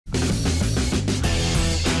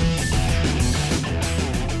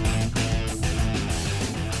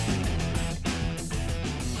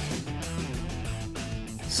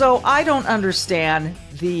So I don't understand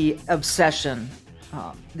the obsession,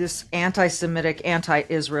 this anti-Semitic,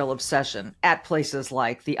 anti-Israel obsession at places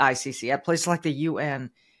like the ICC, at places like the UN.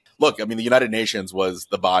 Look, I mean, the United Nations was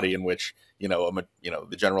the body in which,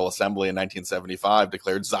 the General Assembly in 1975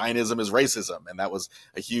 declared Zionism as racism. And that was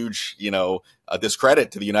a huge, a discredit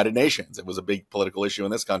to the United Nations. It was a big political issue in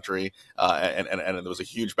this country, and there was a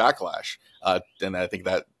huge backlash. And I think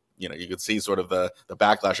that, you could see sort of the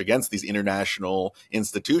backlash against these international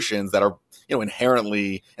institutions that are,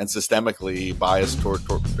 inherently and systemically biased toward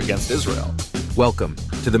against Israel. Welcome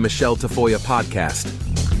to the Michele Tafoya podcast.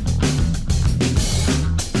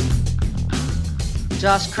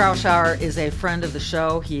 Josh Kraushaar is a friend of the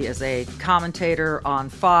show. He is a commentator on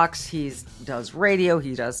Fox. He does radio.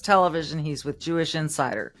 He does television. He's with Jewish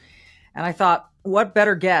Insider. And I thought, what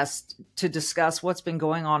better guest to discuss what's been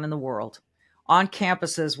going on in the world on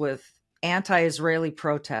campuses with anti-Israeli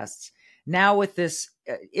protests, now with this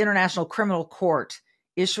International Criminal Court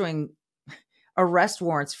issuing arrest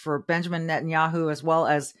warrants for Benjamin Netanyahu as well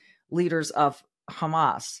as leaders of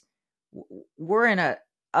Hamas. We're in a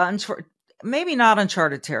maybe not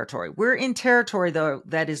uncharted territory. We're in territory, though,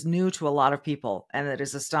 that is new to a lot of people and that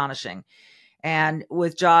is astonishing. And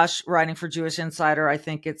with Josh writing for Jewish Insider, I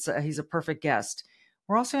think he's a perfect guest.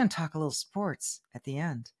 We're also going to talk a little sports at the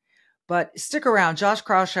end. But stick around. Josh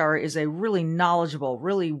Kraushaar is a really knowledgeable,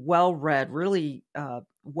 really well-read, really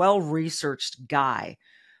well-researched guy,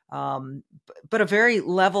 but a very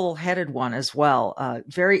level-headed one as well,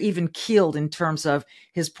 very even-keeled in terms of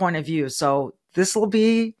his point of view. So this will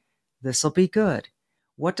be good.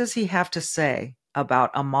 What does he have to say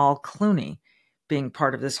about Amal Clooney being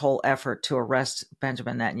part of this whole effort to arrest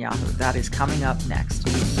Benjamin Netanyahu? That is coming up next.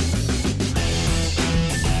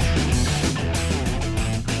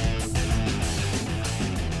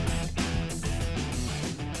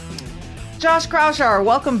 Josh Kraushaar,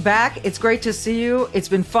 welcome back. It's great to see you. It's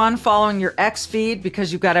been fun following your X feed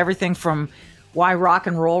because you've got everything from why rock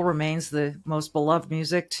and roll remains the most beloved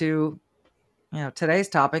music to, today's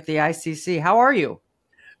topic, the ICC. How are you?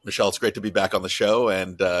 Michele, it's great to be back on the show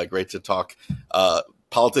and great to talk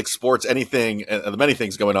politics, sports, anything, and the many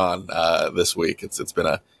things going on this week. It's been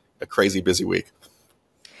a crazy busy week.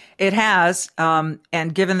 It has.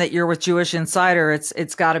 And given that you're with Jewish Insider,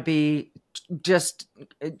 it's got to be just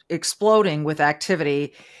exploding with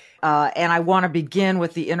activity. And I want to begin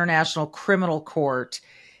with the International Criminal Court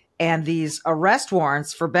and these arrest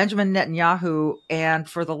warrants for Benjamin Netanyahu and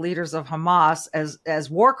for the leaders of Hamas as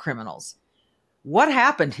war criminals. What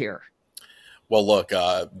happened here? Well, look,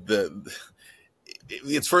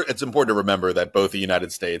 it's important to remember that both the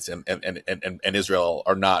United States and Israel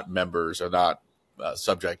are not members, are not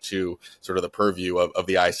subject to sort of the purview of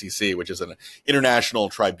the ICC, which is an international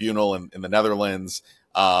tribunal in the Netherlands.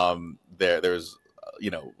 There's,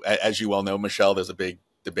 as you well know, Michele, there's a big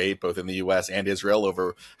debate both in the U.S. and Israel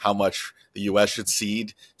over how much the U.S. should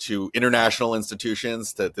cede to international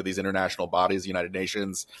institutions, to these international bodies. The United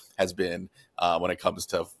Nations has been, when it comes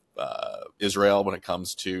to Israel, when it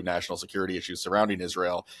comes to national security issues surrounding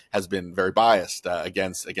Israel, has been very biased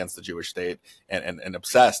against the Jewish state and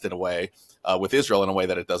obsessed in a way with Israel in a way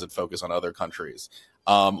that it doesn't focus on other countries.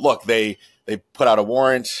 Look, they put out a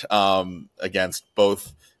warrant against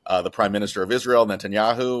both the Prime Minister of Israel,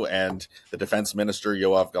 Netanyahu, and the Defense Minister,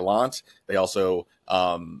 Yoav Gallant. They also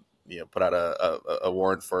put out a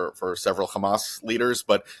warrant for several Hamas leaders.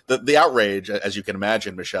 But the outrage, as you can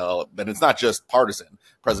imagine, Michele, that it's not just partisan.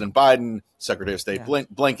 President Biden, Secretary of State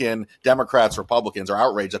Blinken, Democrats, Republicans are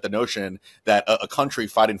outraged at the notion that a country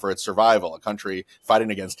fighting for its survival, a country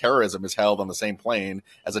fighting against terrorism, is held on the same plane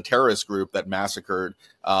as a terrorist group that massacred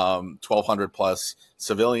 1,200 plus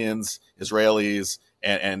civilians, Israelis,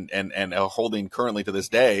 and holding currently to this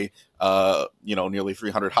day, nearly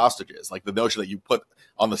 300 hostages. Like the notion that you put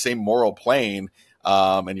on the same moral plane,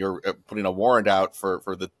 and you're putting a warrant out for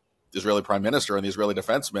the Israeli Prime Minister and the Israeli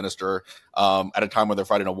Defense Minister at a time when they're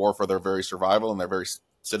fighting a war for their very survival and their very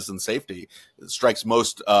citizen safety, strikes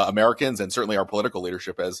most Americans and certainly our political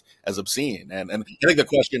leadership as obscene. And I think the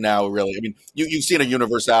question now, really, I mean, you've seen a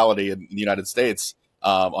universality in the United States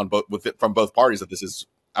from both parties that this is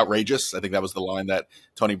outrageous. I think that was the line that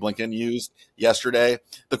Tony Blinken used yesterday.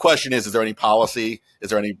 The question is there any policy? Is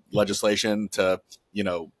there any legislation to,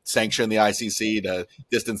 sanction the ICC, to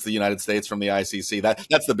distance the United States from the ICC?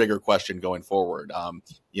 That's the bigger question going forward.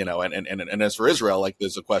 And as for Israel, like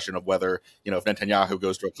there's a question of whether, if Netanyahu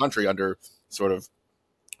goes to a country under sort of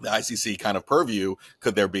the ICC kind of purview,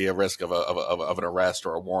 could there be a risk of an arrest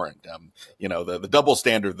or a warrant? The double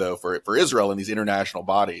standard, though, for Israel and these international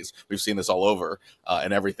bodies, we've seen this all over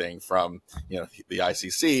and everything from, the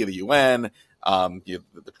ICC, the UN,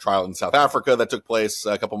 The trial in South Africa that took place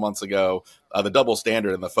a couple months ago, the double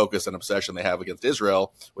standard and the focus and obsession they have against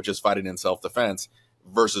Israel, which is fighting in self-defense,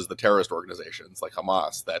 versus the terrorist organizations like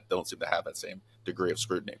Hamas that don't seem to have that same degree of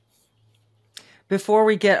scrutiny. Before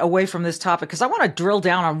we get away from this topic, because I want to drill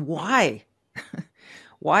down on why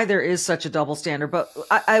there is such a double standard, but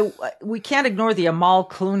we can't ignore the Amal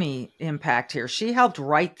Clooney impact here. She helped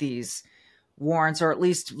write these warrants, or at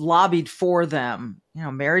least lobbied for them.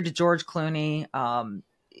 Married to George Clooney.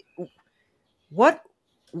 What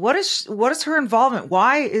is her involvement?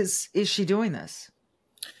 Why is she doing this?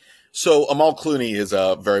 So Amal Clooney is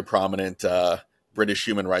a very prominent British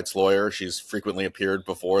human rights lawyer. She's frequently appeared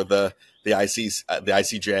before the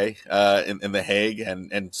ICJ in The Hague,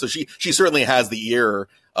 and so she certainly has the ear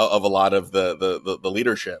of a lot of the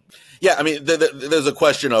leadership. Yeah, I mean, there's a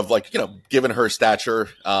question of, like, given her stature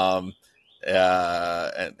and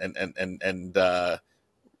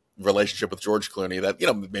relationship with George Clooney, that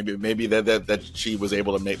maybe that she was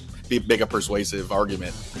able to make a persuasive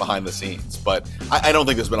argument behind the scenes. But I don't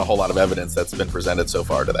think there's been a whole lot of evidence that's been presented so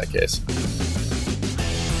far to that case.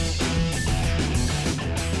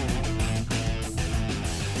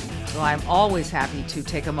 Well, I'm always happy to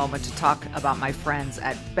take a moment to talk about my friends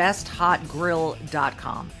at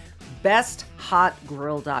besthotgrill.com.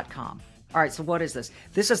 Besthotgrill.com. All right, so what is this?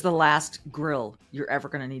 This is the last grill you're ever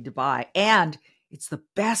going to need to buy. And it's the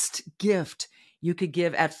best gift you could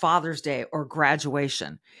give at Father's Day or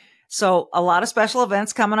graduation. So a lot of special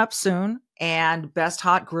events coming up soon. And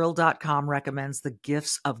besthotgrill.com recommends the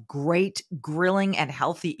gifts of great grilling and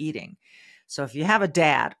healthy eating. So if you have a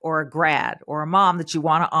dad or a grad or a mom that you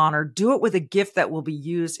want to honor, do it with a gift that will be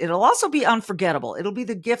used. It'll also be unforgettable. It'll be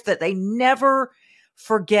the gift that they never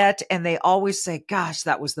forget, and they always say, gosh,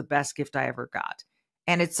 that was the best gift I ever got.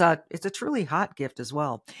 And it's a truly hot gift as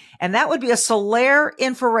well. And that would be a Solaire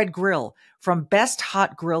infrared grill from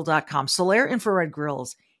besthotgrill.com. Solaire infrared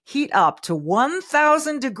grills heat up to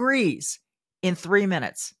 1,000 degrees in 3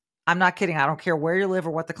 minutes. I'm not kidding. I don't care where you live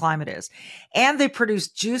or what the climate is. And they produce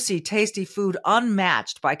juicy, tasty food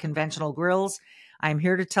unmatched by conventional grills. I'm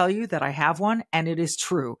here to tell you that I have one, and it is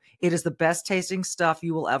true. It is the best tasting stuff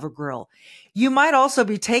you will ever grill. You might also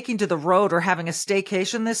be taking to the road or having a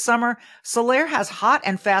staycation this summer. Solaire has hot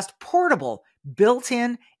and fast portable,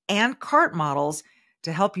 built-in, and cart models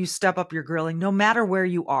to help you step up your grilling no matter where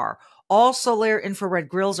you are. All Solaire infrared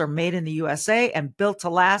grills are made in the USA and built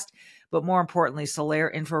to last. But more importantly,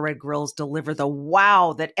 Solaire infrared grills deliver the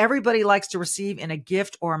wow that everybody likes to receive in a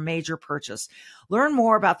gift or a major purchase. Learn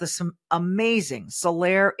more about this amazing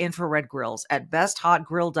Solaire infrared grills at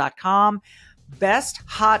besthotgrill.com.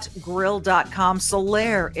 Besthotgrill.com.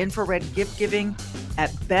 Solaire infrared gift giving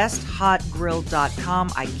at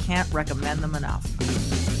besthotgrill.com. I can't recommend them enough.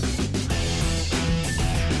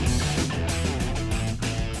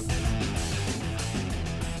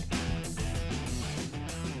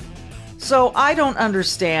 So I don't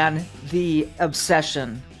understand the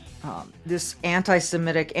obsession, this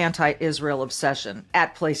anti-Semitic, anti-Israel obsession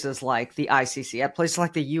at places like the ICC, at places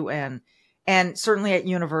like the UN, and certainly at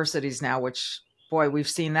universities now, which, boy, we've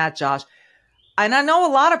seen that, Josh. And I know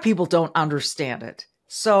a lot of people don't understand it.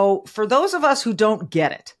 So for those of us who don't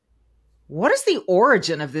get it, what is the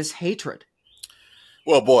origin of this hatred?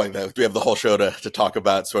 Well, boy, we have the whole show to talk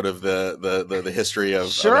about sort of the history of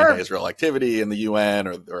anti-Israel activity in the UN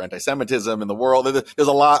or anti-Semitism in the world. There's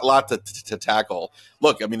a lot to tackle.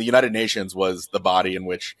 Look, I mean, the United Nations was the body in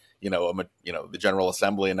which, the General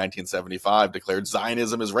Assembly in 1975 declared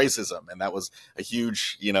Zionism as racism. And that was a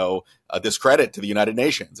huge, a discredit to the United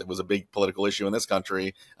Nations. It was a big political issue in this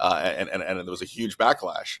country. And there was a huge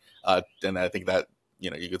backlash. And I think that,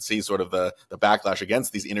 you could see sort of the backlash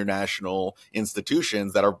against these international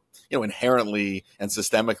institutions that are, inherently and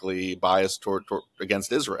systemically biased toward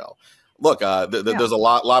against Israel. Look, there's a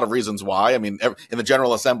lot of reasons why. I mean, in the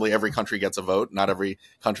General Assembly, every country gets a vote. Not every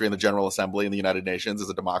country in the General Assembly in the United Nations is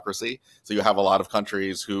a democracy. So you have a lot of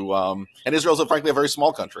countries who, and Israel's frankly a very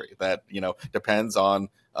small country that, depends on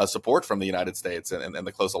support from the United States and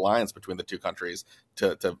the close alliance between the two countries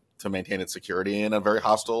to maintain its security in a very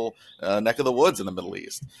hostile neck of the woods in the Middle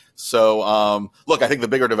East. So, look, I think the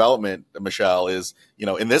bigger development, Michele, is,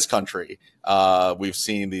 in this country, we've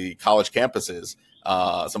seen the college campuses,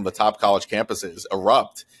 some of the top college campuses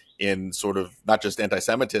erupt in sort of not just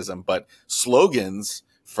anti-Semitism, but slogans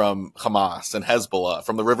from Hamas and Hezbollah,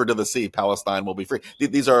 from the river to the sea, Palestine will be free.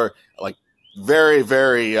 These are like very,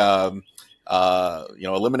 very,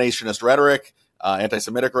 eliminationist rhetoric,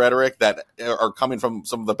 anti-Semitic rhetoric that are coming from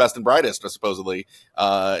some of the best and brightest, supposedly,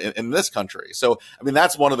 in this country. So, I mean,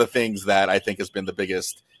 that's one of the things that I think has been the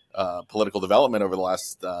biggest political development over the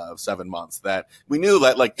last 7 months, that we knew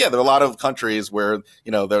that, like, yeah, there are a lot of countries where,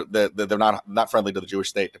 you know, they're not friendly to the Jewish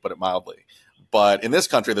state, to put it mildly. But in this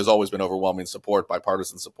country, there's always been overwhelming support,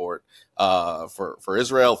 bipartisan support for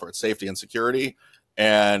Israel, for its safety and security.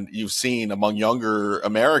 And you've seen among younger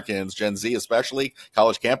Americans, Gen Z especially,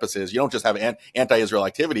 college campuses, you don't just have anti-Israel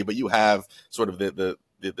activity, but you have sort of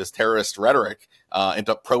this terrorist rhetoric,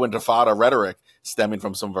 pro-intifada rhetoric stemming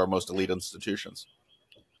from some of our most elite institutions.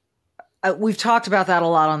 We've talked about that a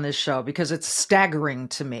lot on this show because it's staggering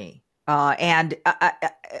to me. And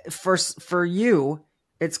for you,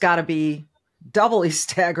 it's got to be doubly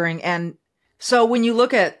staggering. And so when you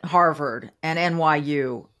look at Harvard and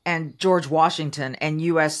NYU and George Washington and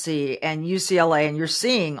USC and UCLA, and you're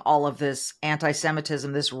seeing all of this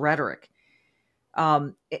anti-Semitism, this rhetoric,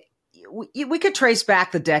 we could trace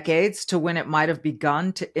back the decades to when it might have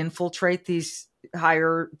begun to infiltrate these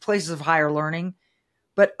higher places of higher learning.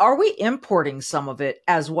 But are we importing some of it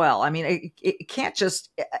as well? I mean, it can't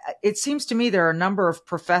just, it seems to me there are a number of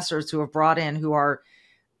professors who have brought in who are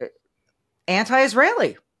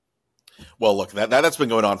anti-Israeli. Well, look, that's been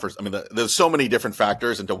going on for, I mean, there's so many different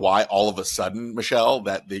factors into why all of a sudden, Michele,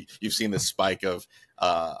 that you've seen this spike of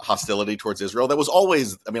hostility towards Israel. That was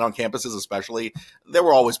always, I mean, on campuses especially, there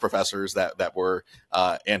were always professors that were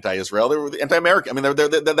anti-Israel. They were anti-American. I mean,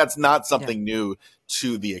 that's not something new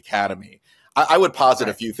to the academy. I would posit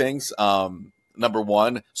a few things. Number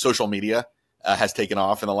one, social media has taken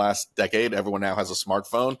off in the last decade. Everyone now has a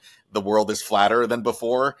smartphone. The world is flatter than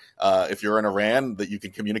before. If you're in Iran, that you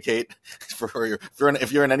can communicate.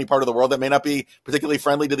 If you're in any part of the world that may not be particularly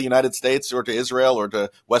friendly to the United States or to Israel or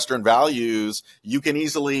to Western values, you can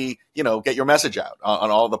easily, get your message out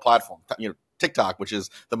on all the platforms. TikTok, which is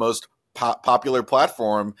the most popular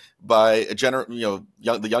platform by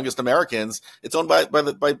the youngest Americans. It's owned by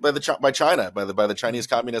China, by the Chinese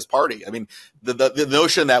Communist Party. I mean, the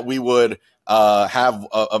notion that we would have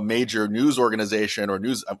a major news organization or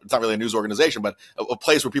news, it's not really a news organization, but a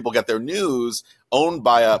place where people get their news owned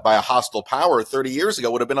by a hostile power 30 years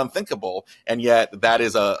ago would have been unthinkable. And yet that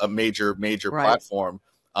is a major platform.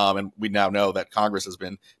 And we now know that Congress has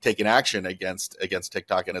been taking action against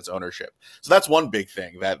TikTok and its ownership. So that's one big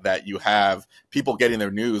thing, that you have people getting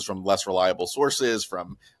their news from less reliable sources,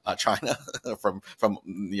 from China, from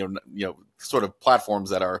sort of platforms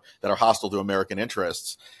that are hostile to American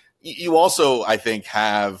interests. You also, I think,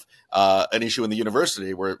 have an issue in the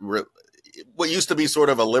university where what used to be sort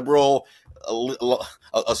of a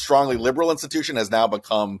strongly liberal institution has now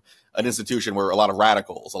become an institution where a lot of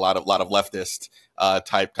radicals, a lot of leftist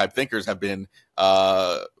type thinkers have been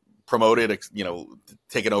promoted,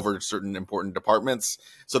 taken over certain important departments.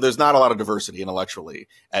 So there's not a lot of diversity intellectually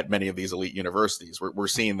at many of these elite universities. We're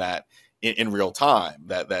seeing that in real time,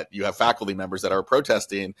 that you have faculty members that are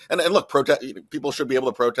protesting, and look, people should be able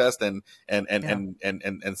to protest and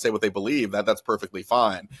say what they believe. That's perfectly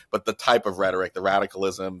fine. But the type of rhetoric, the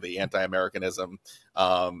radicalism, the anti-Americanism,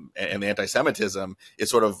 and the anti-Semitism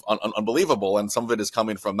is sort of unbelievable. And some of it is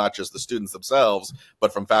coming from not just the students themselves,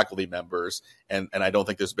 but from faculty members. And I don't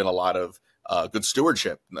think there's been a lot of good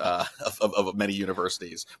stewardship of many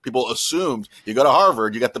universities. People assumed you go to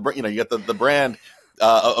Harvard, you get the brand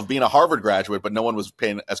of being a Harvard graduate, but no one was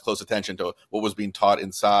paying as close attention to what was being taught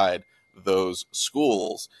inside those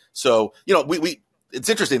schools. So, it's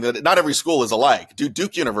interesting that not every school is alike.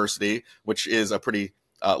 Duke University, which is a pretty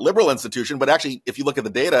liberal institution, but actually, if you look at the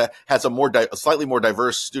data, has a slightly more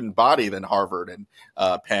diverse student body than Harvard and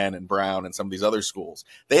Penn and Brown and some of these other schools.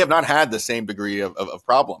 They have not had the same degree of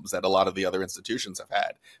problems that a lot of the other institutions have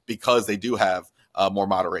had, because they do have more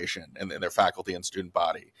moderation in their faculty and student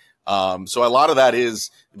body. So a lot of that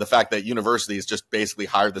is the fact that universities just basically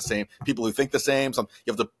hire the same people who think the same. You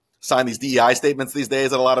have to sign these DEI statements these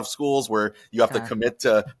days at a lot of schools where you have to commit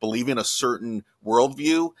to believing a certain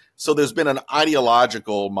worldview. So there's been an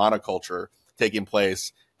ideological monoculture taking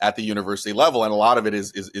place at the university level. And a lot of it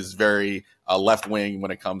is very left wing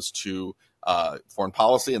when it comes to foreign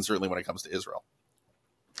policy, and certainly when it comes to Israel.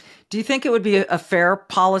 Do you think it would be a fair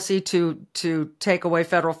policy to take away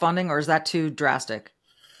federal funding, or is that too drastic?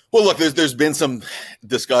 Well, look, there's been some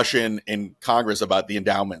discussion in Congress about the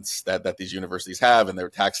endowments that these universities have and their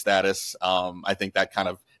tax status. I think that kind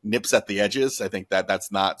of nips at the edges. I think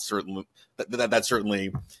that's not certain. That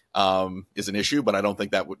certainly is an issue, but I don't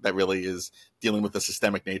think that really is dealing with the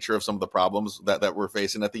systemic nature of some of the problems that we're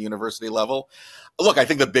facing at the university level. Look, I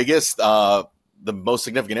think the most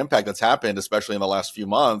significant impact that's happened, especially in the last few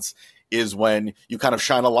months, is when you kind of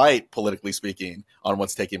shine a light, politically speaking, on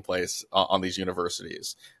what's taking place on these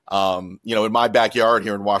universities. In my backyard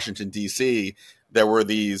here in Washington, D.C., there were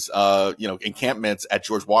these, encampments at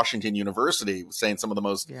George Washington University saying some of the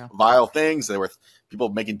most vile things. There were people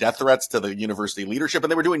making death threats to the university leadership,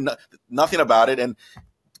 and they were doing nothing about it. And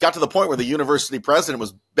got to the point where the university president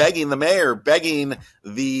was begging the mayor, begging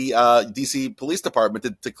the DC Police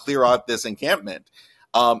Department to clear out this encampment.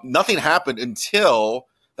 Nothing happened until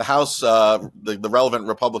the House, the relevant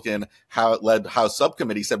Republican-led House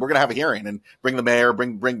subcommittee said, we're going to have a hearing and bring the mayor,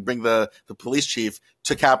 bring the police chief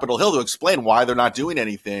to Capitol Hill to explain why they're not doing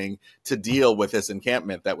anything to deal with this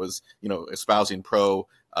encampment that was, espousing pro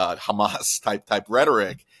Hamas type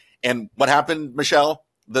rhetoric. And what happened, Michelle?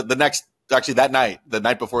 That night, the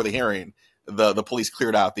night before the hearing, the police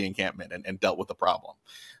cleared out the encampment and dealt with the problem.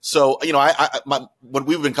 So, when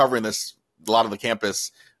we've been covering this, a lot of the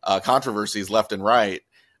campus controversies left and right.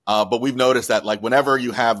 But we've noticed that, like, whenever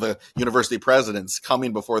you have the university presidents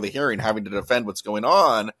coming before the hearing, having to defend what's going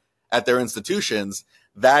on at their institutions,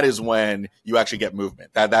 that is when you actually get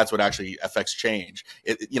movement. That's what actually affects change.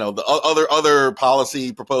 The other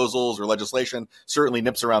policy proposals or legislation certainly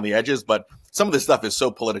nips around the edges, but some of this stuff is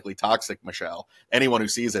so politically toxic, Michelle. Anyone who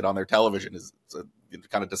sees it on their television is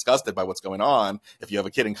kind of disgusted by what's going on. If you have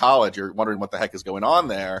a kid in college, you're wondering what the heck is going on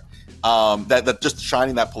there. That just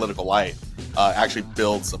shining that political light actually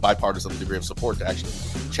builds a bipartisan degree of support to actually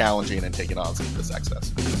challenging and taking on some of this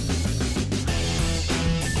excess.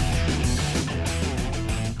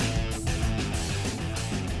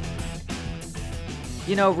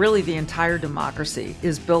 Really the entire democracy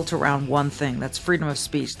is built around one thing. That's freedom of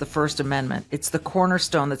speech, the First Amendment. It's the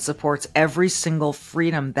cornerstone that supports every single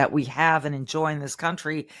freedom that we have and enjoy in this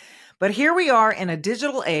country. But here we are in a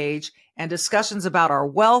digital age, and discussions about our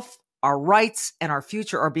wealth, our rights, and our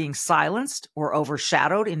future are being silenced or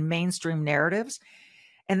overshadowed in mainstream narratives.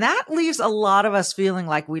 And that leaves a lot of us feeling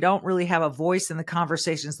like we don't really have a voice in the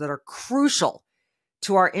conversations that are crucial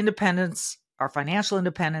to our independence, our financial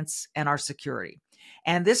independence, and our security.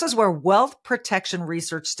 And this is where Wealth Protection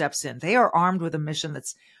Research steps in. They are armed with a mission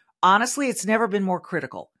that's, honestly, it's never been more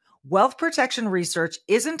critical. Wealth Protection Research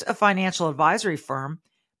isn't a financial advisory firm.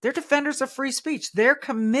 They're defenders of free speech. They're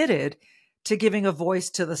committed to giving a voice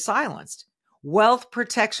to the silenced. Wealth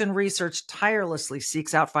Protection Research tirelessly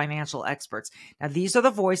seeks out financial experts. Now, these are the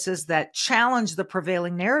voices that challenge the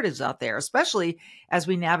prevailing narratives out there, especially as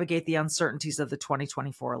we navigate the uncertainties of the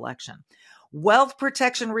 2024 election. Wealth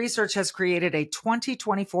Protection Research has created a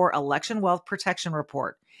 2024 Election Wealth Protection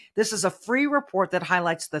Report. This is a free report that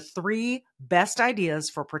highlights the 3 best ideas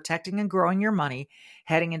for protecting and growing your money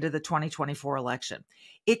heading into the 2024 election.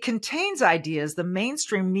 It contains ideas the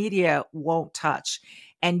mainstream media won't touch,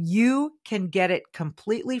 and you can get it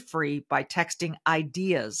completely free by texting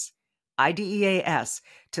IDEAS, IDEAS,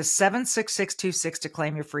 to 76626 to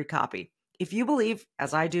claim your free copy. If you believe,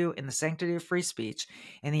 as I do, in the sanctity of free speech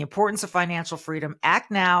and the importance of financial freedom, act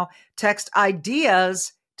now. Text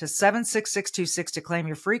IDEAS to 76626 to claim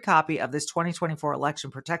your free copy of this 2024 Election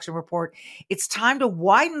Protection Report. It's time to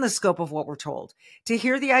widen the scope of what we're told, to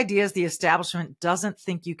hear the ideas the establishment doesn't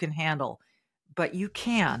think you can handle, but you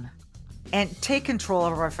can, and take control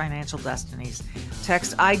of our financial destinies.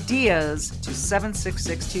 Text IDEAS to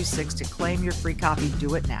 76626 to claim your free copy.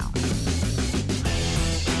 Do it now.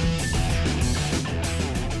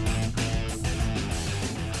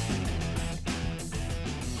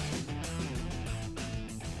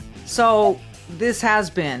 So this has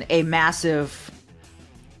been a massive,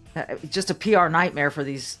 just a PR nightmare for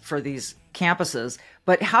these campuses.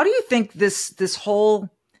 But how do you think this whole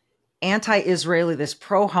anti-Israeli, this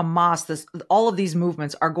pro-Hamas, all of these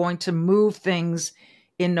movements are going to move things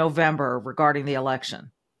in November regarding the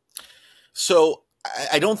election? So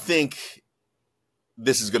I don't think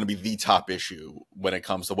this is going to be the top issue when it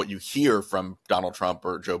comes to what you hear from Donald Trump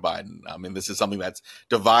or Joe Biden. I mean, this is something that's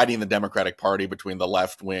dividing the Democratic Party between the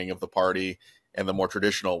left wing of the party and the more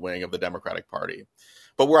traditional wing of the Democratic Party.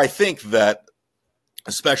 But where I think that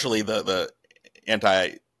especially the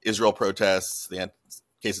anti-Israel protests, the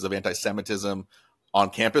cases of anti-Semitism on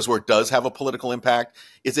campus, where it does have a political impact,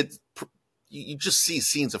 is you just see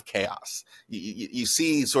scenes of chaos. You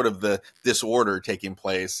see sort of the disorder taking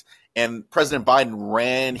place. And President Biden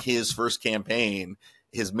ran his first campaign.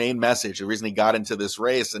 His main message, the reason he got into this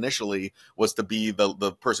race initially, was to be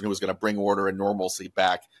the person who was going to bring order and normalcy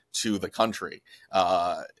back to the country.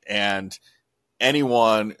 And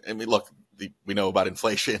anyone, I mean, look, we know about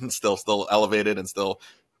inflation still elevated and still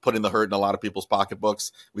putting the hurt in a lot of people's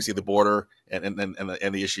pocketbooks. We see the border and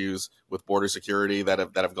the issues with border security that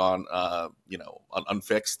have gone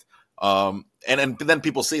unfixed. And then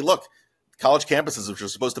people see, look, college campuses, which are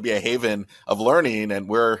supposed to be a haven of learning, and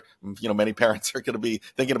where, many parents are going to be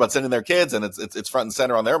thinking about sending their kids, and it's front and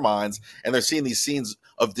center on their minds, and they're seeing these scenes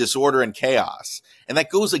of disorder and chaos, and that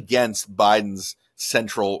goes against Biden's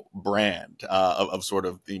central brand of sort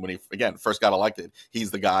of when he again first got elected.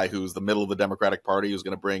 He's the guy who's the middle of the Democratic Party, who's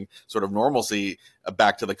going to bring sort of normalcy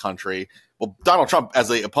back to the country. Well, Donald Trump, as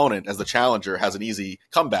the opponent, as the challenger, has an easy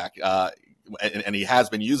comeback, and he has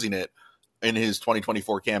been using it in his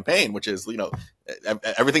 2024 campaign, which is,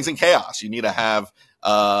 everything's in chaos. You need to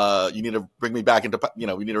bring me back into,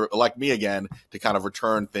 we need to elect me again to kind of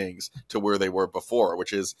return things to where they were before,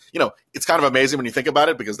 which is, it's kind of amazing when you think about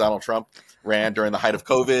it, because Donald Trump ran during the height of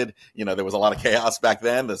COVID. There was a lot of chaos back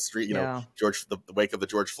then, the wake of the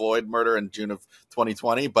George Floyd murder in June of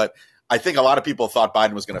 2020. But I think a lot of people thought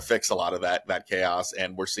Biden was going to fix a lot of that chaos.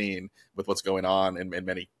 And we're seeing with what's going on in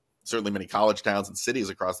certainly many college towns and cities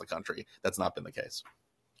across the country, that's not been the case.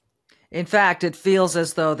 In fact, it feels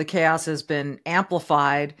as though the chaos has been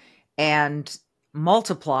amplified and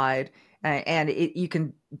multiplied. And you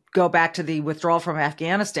can go back to the withdrawal from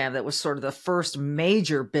Afghanistan. That was sort of the first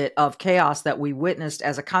major bit of chaos that we witnessed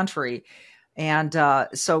as a country. And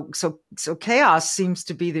so chaos seems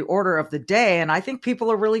to be the order of the day. And I think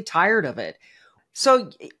people are really tired of it. So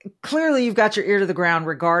clearly you've got your ear to the ground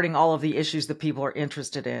regarding all of the issues that people are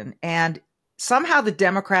interested in. And somehow the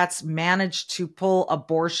Democrats managed to pull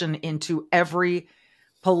abortion into every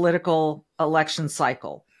political election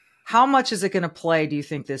cycle. How much is it going to play, do you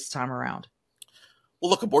think, this time around?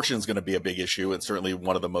 Well, look, abortion is going to be a big issue, and certainly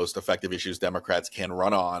one of the most effective issues Democrats can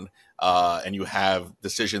run on. And you have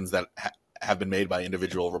decisions that have been made by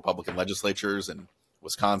individual Republican legislatures in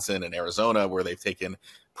Wisconsin and Arizona, where they've taken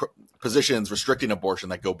positions restricting abortion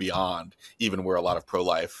that go beyond even where a lot of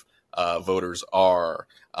pro-life voters are.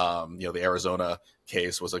 The Arizona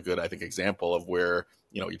case was a good, I think, example of where,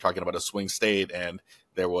 you're talking about a swing state, and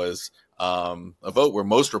there was a vote where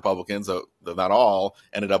most Republicans, though not all,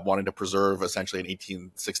 ended up wanting to preserve essentially an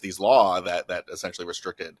 1860s law that essentially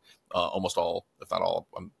restricted almost all, if not all.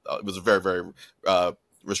 It was a very, very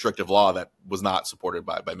restrictive law that was not supported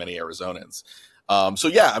by many Arizonans.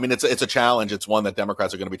 It's a challenge. It's one that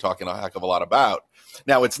Democrats are going to be talking a heck of a lot about.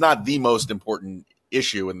 Now, it's not the most important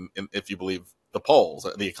issue, and if you believe the polls.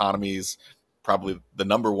 The economy is probably the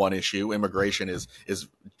number one issue. Immigration is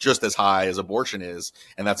just as high as abortion is,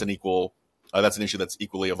 and that's an issue that's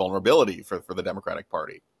equally a vulnerability for the Democratic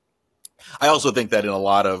Party. I also think that in a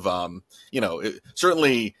lot of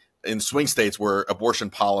certainly in swing states where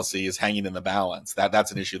abortion policy is hanging in the balance,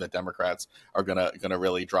 that's an issue that Democrats are gonna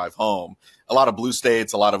really drive home. A lot of blue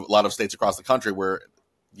states, a lot of states across the country where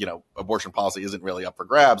abortion policy isn't really up for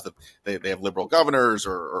grabs, that they have liberal governors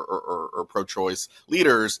or pro-choice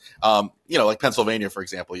leaders. Like Pennsylvania, for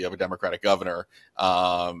example, you have a Democratic governor,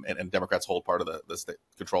 and Democrats hold part of the state,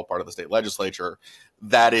 control part of the state legislature.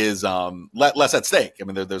 That is less at stake. I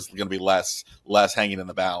mean, there's going to be less hanging in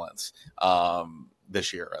the balance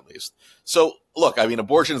this year, at least. So, look, I mean,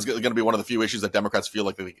 abortion is going to be one of the few issues that Democrats feel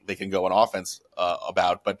like they can go on offense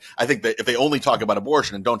about. But I think that if they only talk about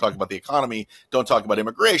abortion and don't talk about the economy, don't talk about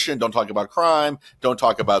immigration, don't talk about crime, don't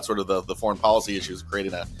talk about sort of the foreign policy issues,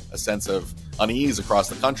 creating a sense of unease across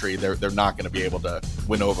the country, they're not going to be able to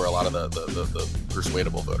win over a lot of the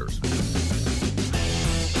persuadable voters.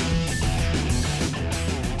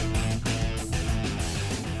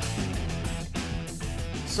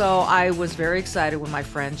 So I was very excited when my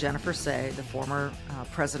friend Jennifer Say, the former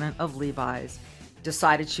president of Levi's,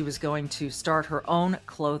 decided she was going to start her own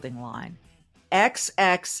clothing line,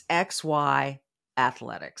 XXXY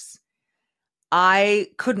Athletics. I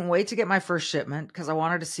couldn't wait to get my first shipment because I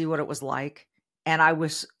wanted to see what it was like. And I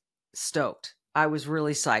was stoked. I was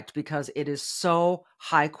really psyched because it is so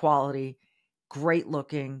high quality, great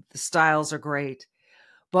looking. The styles are great.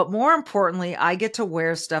 But more importantly, I get to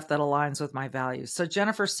wear stuff that aligns with my values. So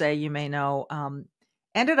Jennifer Say, you may know,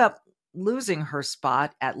 ended up losing her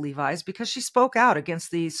spot at Levi's because she spoke out against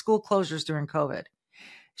the school closures during COVID.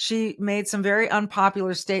 She made some very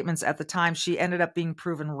unpopular statements at the time. She ended up being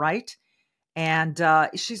proven right. And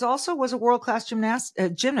she's also was a world-class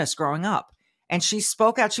gymnast growing up. And she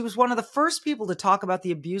spoke out. She was one of the first people to talk about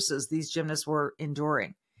the abuses these gymnasts were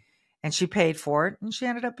enduring. And she paid for it, and she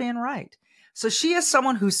ended up being right. So she is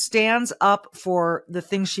someone who stands up for the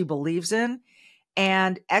things she believes in,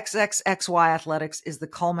 and XXXY Athletics is the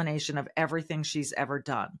culmination of everything she's ever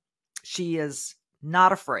done. She is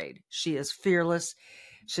not afraid. She is fearless.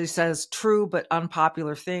 She says true but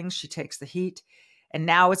unpopular things. She takes the heat. And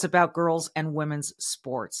now it's about girls and women's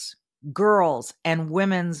sports. Girls and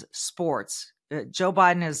women's sports. Joe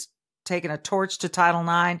Biden has taken a torch to Title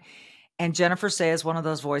IX, And Jennifer Say is one of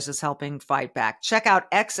those voices helping fight back. Check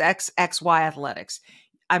out XXXY Athletics.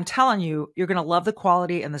 I'm telling you, you're going to love the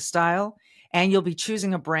quality and the style, and you'll be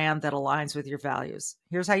choosing a brand that aligns with your values.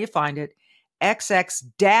 Here's how you find it: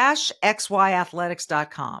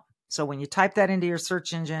 xx-xyathletics.com. So when you type that into your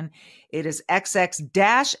search engine, it is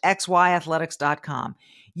xx-xyathletics.com.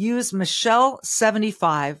 Use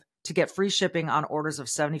Michele75 to get free shipping on orders of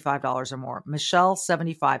 $75 or more.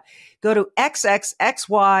 Michele75. Go to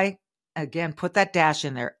xxxy, again, put that dash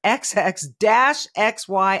in there,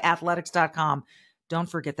 xx-xyathletics.com. Don't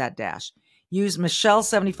forget that dash. Use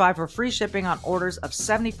Michele75 for free shipping on orders of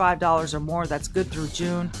 $75 or more. That's good through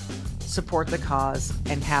June. Support the cause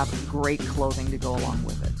and have great clothing to go along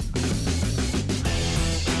with it.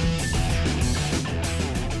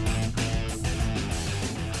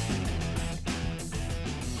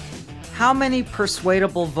 How many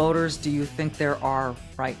persuadable voters do you think there are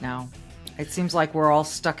right now? It seems like we're all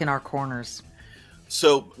stuck in our corners.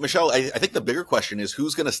 So, Michele, I think the bigger question is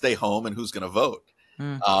who's going to stay home and who's going to vote.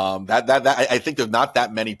 I think there's not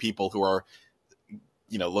that many people who are,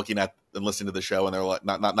 looking at and listening to the show and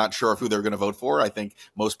they're not sure of who they're going to vote for. I think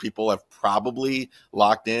most people have probably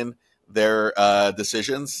locked in their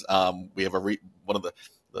decisions. We have one of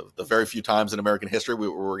the very few times in American history we're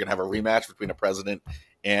going to have a rematch between a president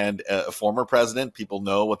and a former president. People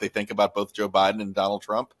know what they think about both Joe Biden and Donald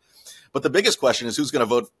Trump. But the biggest question is who's going to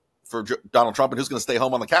vote for Donald Trump and who's going to stay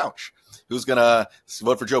home on the couch? Who's going to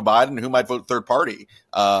vote for Joe Biden? Who might vote third party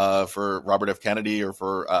for Robert F. Kennedy or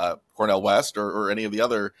for Cornel West or any of the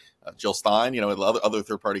other Jill Stein, other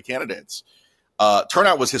third party candidates?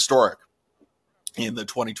 Turnout was historic in the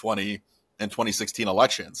 2020 and 2016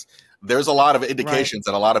 elections. There's a lot of indications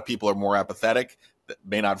that a lot of people are more apathetic, that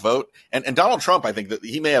may not vote. And Donald Trump, I think that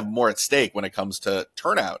he may have more at stake when it comes to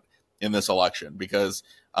turnout in this election, because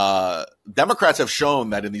Democrats have shown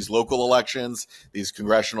that in these local elections, these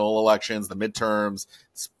congressional elections, the midterms,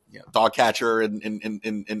 dog catcher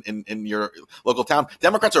in your local town,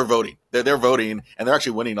 Democrats are voting. They're voting, and they're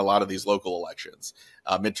actually winning a lot of these local elections.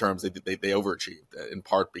 Midterms, they overachieved in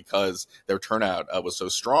part because their turnout was so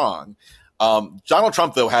strong. Donald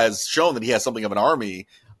Trump, though, has shown that he has something of an army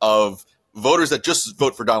of voters that just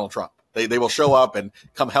vote for Donald Trump. They will show up and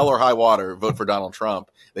come hell or high water, vote for Donald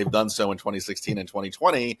Trump. They've done so in 2016 and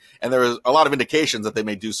 2020, and there is a lot of indications that they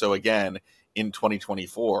may do so again in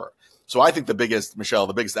 2024. So I think the biggest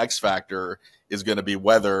X factor is going to be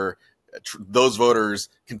whether those voters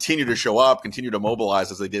continue to show up, continue to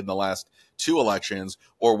mobilize as they did in the last two elections,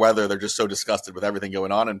 or whether they're just so disgusted with everything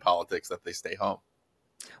going on in politics that they stay home.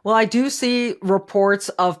 Well, I do see reports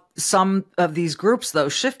of some of these groups, though,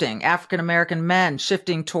 shifting. African-American men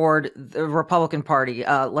shifting toward the Republican Party,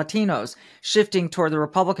 Latinos shifting toward the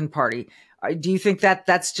Republican Party. Do you think that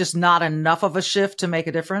that's just not enough of a shift to make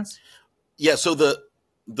a difference? Yeah, so the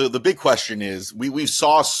big question is we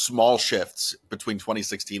saw small shifts between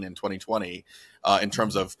 2016 and 2020 in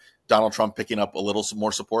terms of Donald Trump picking up a little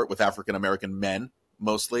more support with African-American men.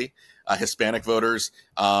 Mostly Hispanic voters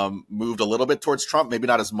moved a little bit towards Trump, maybe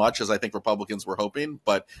not as much as I think Republicans were hoping,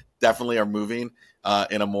 but definitely are moving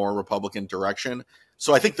in a more Republican direction.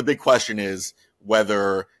 So I think the big question is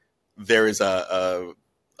whether there is a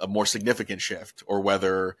more significant shift or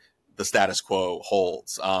whether the status quo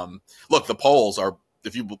holds. Look, the polls are,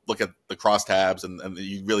 if you look at the crosstabs and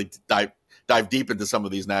you really dive deep into some of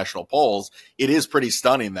these national polls, it is pretty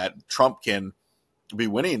stunning that Trump can be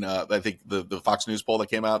winning. I think the Fox News poll that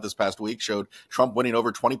came out this past week showed Trump winning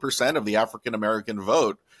over 20% of the African-American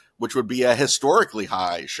vote, which would be a historically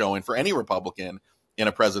high showing for any Republican in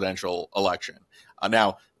a presidential election.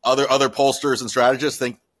 Now, other pollsters and strategists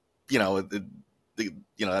think, the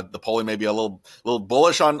polling may be a little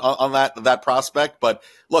bullish on that prospect. But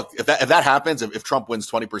look, if that happens, if Trump wins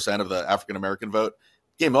 20% of the African-American vote,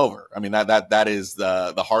 game over. I mean, that is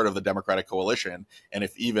the heart of the Democratic coalition. And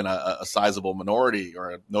if even a sizable minority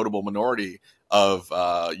or a notable minority of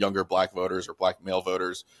younger black voters or black male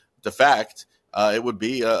voters defect, it would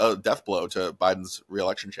be a death blow to Biden's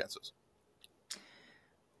reelection chances.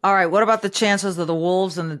 All right. What about the chances of the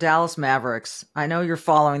Wolves and the Dallas Mavericks? I know you're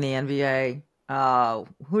following the NBA.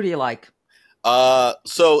 Who do you like?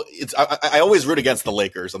 So I always root against the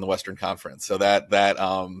Lakers on the Western Conference. So that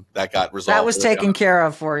got resolved. That was taken care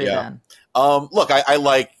of for you then. Look,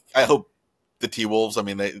 I hope the T-Wolves, I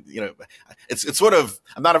mean, it's sort of,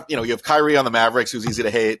 you have Kyrie on the Mavericks, who's easy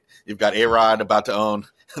to hate. You've got A-Rod about to own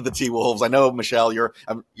the T-Wolves. I know, Michele, you're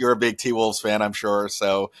a big T-Wolves fan, I'm sure.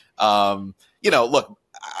 So, look,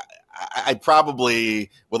 I probably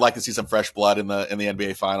would like to see some fresh blood in the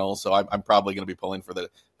NBA Finals. So I'm probably going to be pulling for the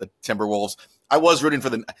Timberwolves. I was rooting for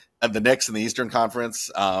the Knicks in the Eastern Conference.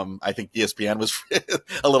 I think ESPN was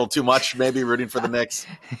a little too much, maybe rooting for the Knicks,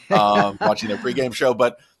 watching their pregame show.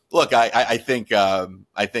 But look, I think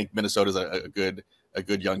Minnesota's a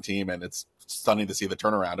good young team, and it's stunning to see the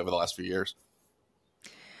turnaround over the last few years.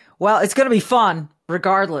 Well, it's going to be fun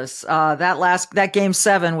regardless. That game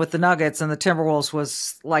 7 with the Nuggets and the Timberwolves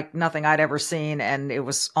was like nothing I'd ever seen, and it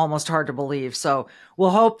was almost hard to believe. So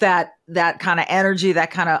we'll hope that kind of energy,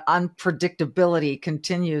 that kind of unpredictability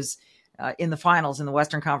continues in the finals, in the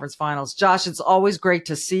Western Conference Finals. Josh, it's always great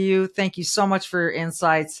to see you. Thank you so much for your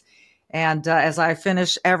insights. And as I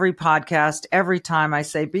finish every podcast, every time I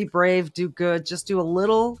say, be brave, do good, just do a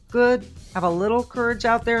little good, have a little courage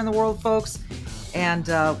out there in the world, folks. And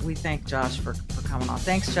we thank Josh for coming on.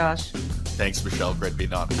 Thanks, Josh. Thanks, Michelle. Great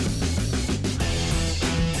being on.